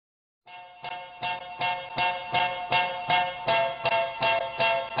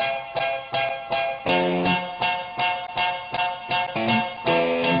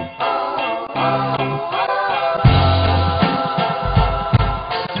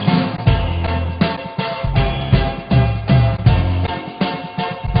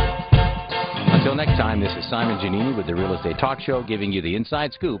is Simon Giannini with the Real Estate Talk Show, giving you the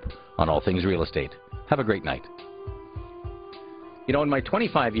inside scoop on all things real estate. Have a great night. You know, in my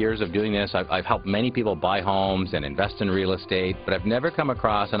 25 years of doing this, I've helped many people buy homes and invest in real estate, but I've never come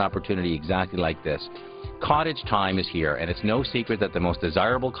across an opportunity exactly like this. Cottage time is here, and it's no secret that the most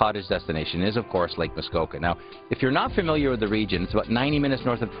desirable cottage destination is, of course, Lake Muskoka. Now, if you're not familiar with the region, it's about 90 minutes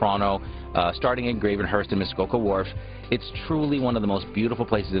north of Toronto, starting in Gravenhurst and Muskoka Wharf. It's truly one of the most beautiful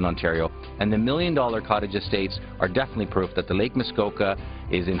places in Ontario, and the $1 Million Cottage Estates are definitely proof that the Lake Muskoka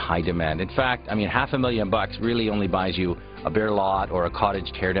is in high demand. In fact, I mean, $500,000 really only buys you a bare lot or a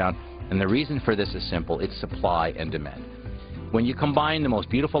cottage teardown, and the reason for this is simple. It's supply and demand. When you combine the most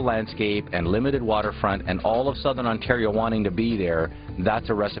beautiful landscape and limited waterfront and all of southern Ontario wanting to be there, that's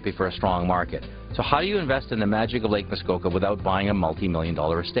a recipe for a strong market. So how do you invest in the magic of Lake Muskoka without buying a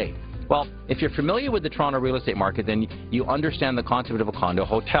multi-million-dollar estate? Well, if you're familiar with the Toronto real estate market, then you understand the concept of a condo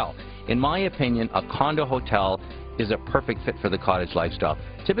hotel. In my opinion, a condo hotel is a perfect fit for the cottage lifestyle.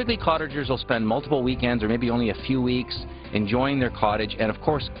 Typically, cottagers will spend multiple weekends or maybe only a few weeks enjoying their cottage, and of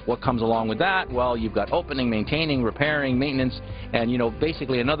course, what comes along with that? Well, you've got opening, maintaining, repairing, maintenance, and, you know,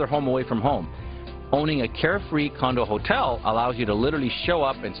 basically another home away from home. Owning a carefree condo hotel allows you to literally show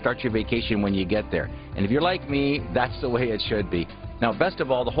up and start your vacation when you get there. And if you're like me, that's the way it should be. Now, best of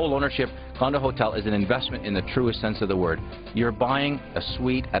all, the whole ownership condo hotel is an investment in the truest sense of the word. You're buying a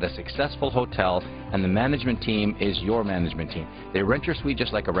suite at a successful hotel, and the management team is your management team. They rent your suite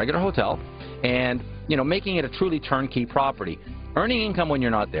just like a regular hotel, and, you know, making it a truly turnkey property. Earning income when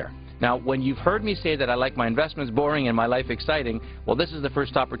you're not there. Now, when you've heard me say that I like my investments boring and my life exciting, well, this is the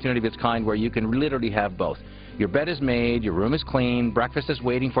first opportunity of its kind where you can literally have both. Your bed is made, your room is clean, breakfast is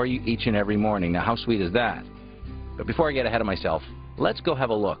waiting for you each and every morning. Now, how sweet is that? But before I get ahead of myself, let's go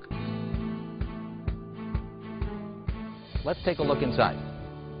have a look. Let's take a look inside.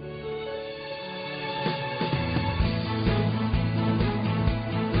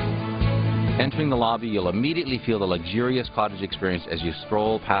 Entering the lobby, you'll immediately feel the luxurious cottage experience as you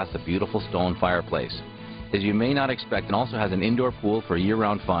stroll past the beautiful stone fireplace. As you may not expect, it also has an indoor pool for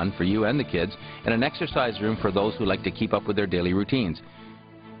year-round fun for you and the kids, and an exercise room for those who like to keep up with their daily routines.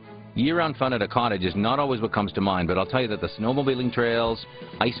 Year-round fun at a cottage is not always what comes to mind, but I'll tell you that the snowmobiling trails,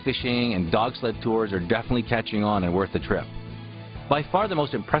 ice fishing, and dog sled tours are definitely catching on and worth the trip. By far the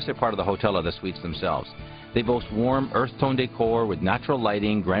most impressive part of the hotel are the suites themselves. They boast warm earth tone decor with natural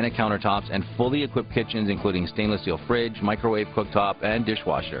lighting, granite countertops, and fully equipped kitchens including stainless steel fridge, microwave cooktop, and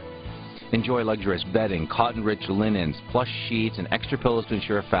dishwasher. Enjoy luxurious bedding, cotton-rich linens, plush sheets, and extra pillows to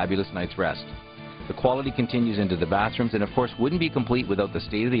ensure a fabulous night's rest. The quality continues into the bathrooms and, of course, wouldn't be complete without the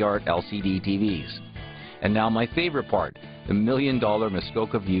state-of-the-art LCD TVs. And now my favorite part, the $1 Million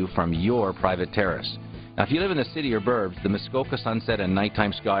Muskoka view from your private terrace. Now, if you live in the city or burbs, the Muskoka sunset and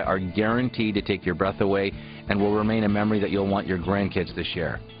nighttime sky are guaranteed to take your breath away and will remain a memory that you'll want your grandkids to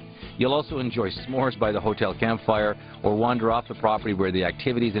share. You'll also enjoy s'mores by the hotel campfire or wander off the property where the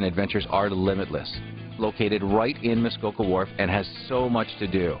activities and adventures are limitless. Located right in Muskoka Wharf and has so much to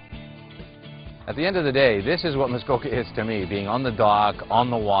do. At the end of the day, this is what Muskoka is to me, being on the dock,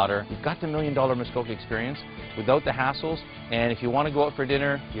 on the water. You've got the $1 Million Muskoka experience without the hassles, and if you want to go out for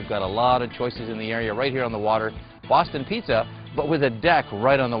dinner, you've got a lot of choices in the area right here on the water. Boston Pizza, but with a deck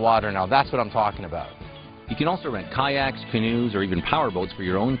right on the water. Now, that's what I'm talking about. You can also rent kayaks, canoes, or even powerboats for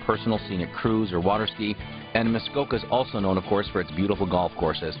your own personal scenic cruise or water ski, and Muskoka is also known, of course, for its beautiful golf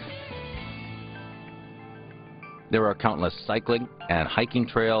courses. There are countless cycling and hiking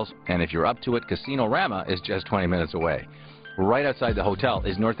trails, and if you're up to it, Casino-Rama is just 20 minutes away. Right outside the hotel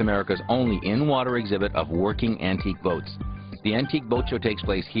is North America's only in-water exhibit of working antique boats. The Antique Boat Show takes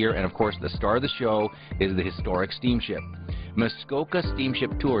place here, and of course the star of the show is the historic steamship. Muskoka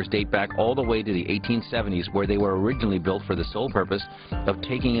steamship tours date back all the way to the 1870s, where they were originally built for the sole purpose of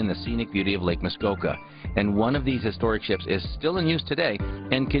taking in the scenic beauty of Lake Muskoka. And one of these historic ships is still in use today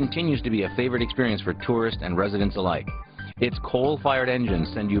and continues to be a favorite experience for tourists and residents alike. Its coal-fired engines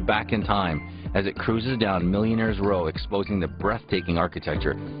send you back in time as it cruises down Millionaire's Row, exposing the breathtaking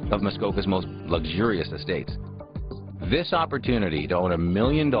architecture of Muskoka's most luxurious estates. This opportunity to own a $1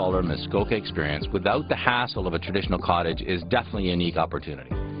 Million Muskoka experience without the hassle of a traditional cottage is definitely a unique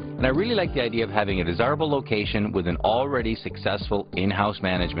opportunity. And I really like the idea of having a desirable location with an already successful in-house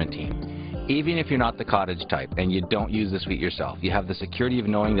management team. Even if you're not the cottage type and you don't use the suite yourself, you have the security of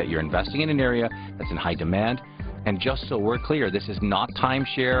knowing that you're investing in an area that's in high demand. And just so we're clear, this is not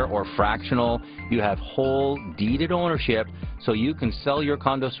timeshare or fractional. You have whole deeded ownership, so you can sell your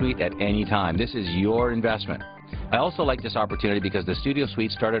condo suite at any time. This is your investment. I also like this opportunity because the studio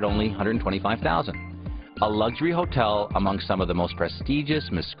suites start at only $125,000. A luxury hotel among some of the most prestigious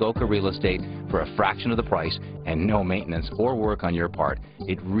Muskoka real estate for a fraction of the price and no maintenance or work on your part.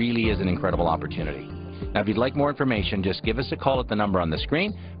 It really is an incredible opportunity. Now, if you'd like more information, just give us a call at the number on the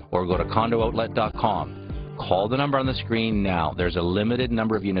screen or go to condooutlet.com. Call the number on the screen now. There's a limited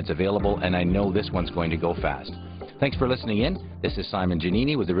number of units available, and I know this one's going to go fast. Thanks for listening in. This is Simon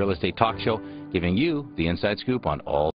Giannini with the Real Estate Talk Show, giving you the inside scoop on all